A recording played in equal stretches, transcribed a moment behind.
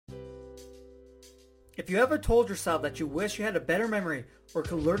If you ever told yourself that you wish you had a better memory or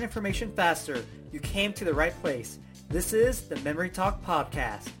could learn information faster, you came to the right place. This is the Memory Talk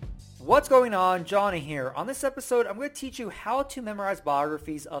Podcast. What's going on? Johnny here. On this episode, I'm going to teach you how to memorize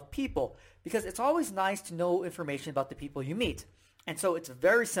biographies of people because it's always nice to know information about the people you meet. And so it's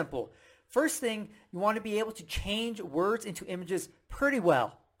very simple. First thing, you want to be able to change words into images pretty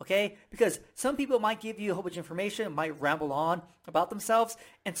well. Okay? Because some people might give you a whole bunch of information, might ramble on about themselves,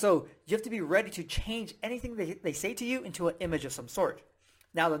 and so you have to be ready to change anything they say to you into an image of some sort.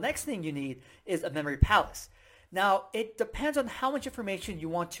 Now, the next thing you need is a memory palace. Now, it depends on how much information you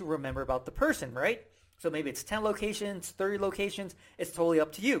want to remember about the person, right? So maybe it's 10 locations, 30 locations, it's totally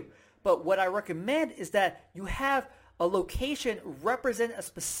up to you. But what I recommend is that you have a location represent a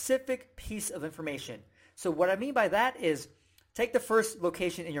specific piece of information. So what I mean by that is, take the first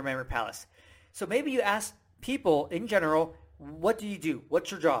location in your memory palace. So maybe you ask people in general, what do you do?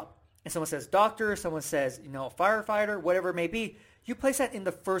 What's your job? And someone says doctor, someone says, firefighter, whatever it may be. You place that in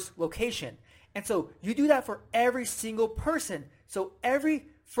the first location. And so you do that for every single person. So every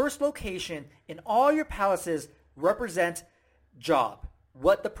first location in all your palaces represent job,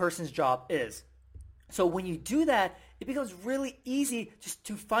 what the person's job is. So when you do that, it becomes really easy just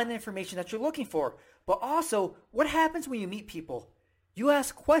to find the information that you're looking for. But also, what happens when you meet people? You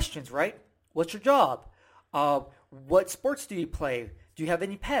ask questions, right? What's your job? What sports do you play? Do you have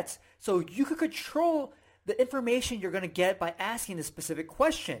any pets? So you could control the information you're going to get by asking a specific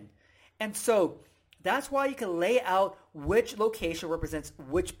question. And so that's why you can lay out which location represents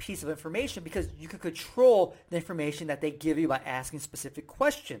which piece of information, because you can control the information that they give you by asking specific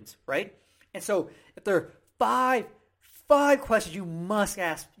questions, right? And so if there are five questions you must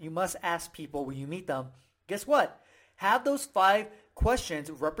ask people when you meet them, guess what? Have those 5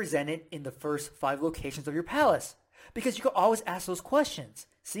 questions represented in the first 5 locations of your palace, because you can always ask those questions.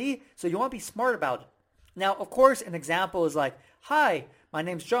 See? So you want to be smart about it. Now, of course, an example is like, hi, my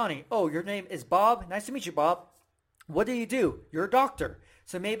name's Johnny. Oh, your name is Bob. Nice to meet you, Bob. What do you do? You're a doctor.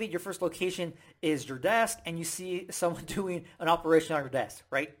 So maybe your first location is your desk and you see someone doing an operation on your desk,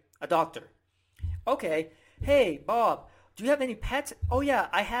 right? A doctor. Okay. Hey, Bob, do you have any pets? Oh, yeah,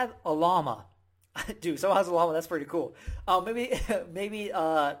 I have a llama. Dude, someone has a llama. That's pretty cool. Maybe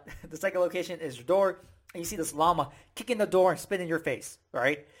the second location is your door, and you see this llama kicking the door and spit in your face,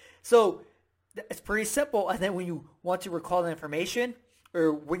 right? So it's pretty simple. And then when you want to recall the information,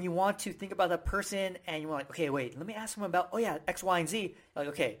 or when you want to think about that person, and you're like, okay, wait, let me ask them about, X, Y, and Z. Like,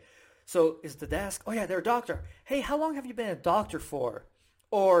 okay, so is the desk? Oh, yeah, they're a doctor. Hey, how long have you been a doctor for?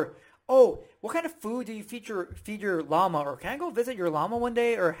 Or, oh, what kind of food do you feed your llama? Or can I go visit your llama one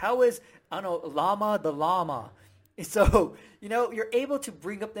day? Or how is, llama the llama? So, you're able to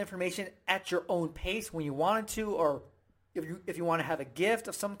bring up the information at your own pace when you wanted to, or if you want to have a gift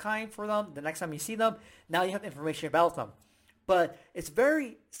of some kind for them, the next time you see them, now you have information about them. But it's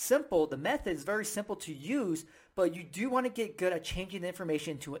very simple. The method is very simple to use, but you do want to get good at changing the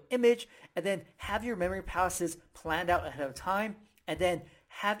information to an image, and then have your memory palaces planned out ahead of time, and then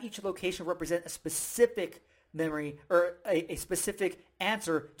have each location represent a specific memory or a specific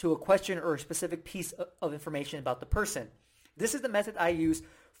answer to a question or a specific piece of information about the person. This is the method I use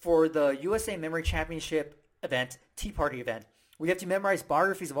for the USA Memory Championship event, Tea Party event. We have to memorize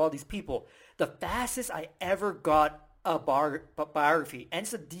biographies of all these people. The fastest I ever got a biography, and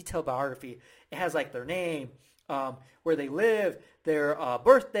it's a detailed biography. It has like their name, where they live, their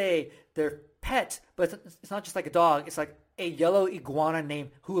birthday, their pet, but it's not just like a dog. It's like a yellow iguana named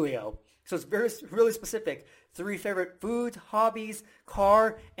Julio. So it's really specific. 3 favorite foods, hobbies,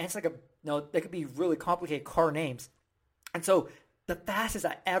 car, and it's like they could be really complicated car names. And so the fastest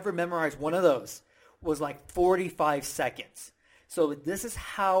I ever memorized one of those was like 45 seconds. So this is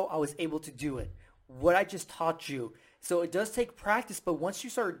how I was able to do it. What I just taught you. So it does take practice, but once you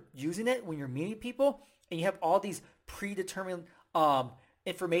start using it when you're meeting people and you have all these predetermined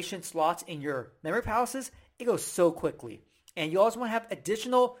information slots in your memory palaces, it goes so quickly. And you also want to have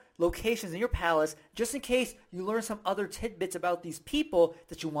additional locations in your palace just in case you learn some other tidbits about these people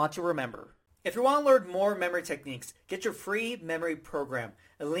that you want to remember. If you want to learn more memory techniques, get your free memory program.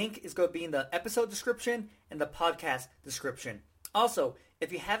 A link is going to be in the episode description and the podcast description. Also,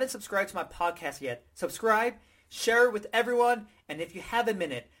 if you haven't subscribed to my podcast yet, subscribe, share it with everyone, and if you have a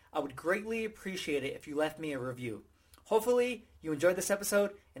minute, I would greatly appreciate it if you left me a review. Hopefully, you enjoyed this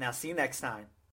episode, and I'll see you next time.